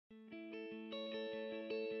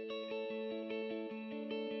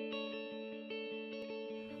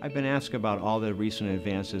I've been asked about all the recent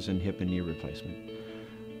advances in hip and knee replacement.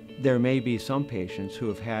 There may be some patients who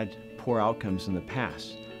have had poor outcomes in the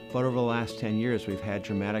past, but over the last 10 years we've had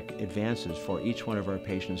dramatic advances for each one of our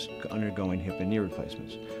patients undergoing hip and knee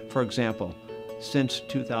replacements. For example, since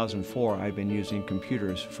 2004 I've been using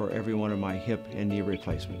computers for every one of my hip and knee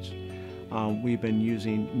replacements. We've been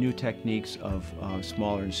using new techniques of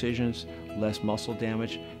smaller incisions, less muscle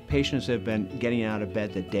damage. Patients have been getting out of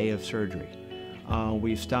bed the day of surgery.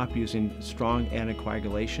 We've stopped using strong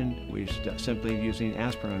anticoagulation. We're simply using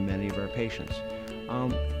aspirin on many of our patients.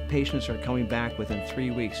 Patients are coming back within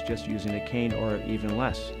 3 weeks just using a cane or even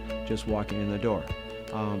less, just walking in the door.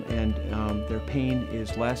 Their pain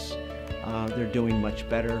is less, they're doing much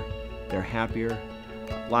better, they're happier.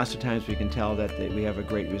 Lots of times we can tell that we have a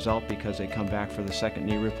great result because they come back for the second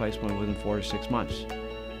knee replacement within 4 to 6 months.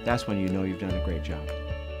 That's when you know you've done a great job.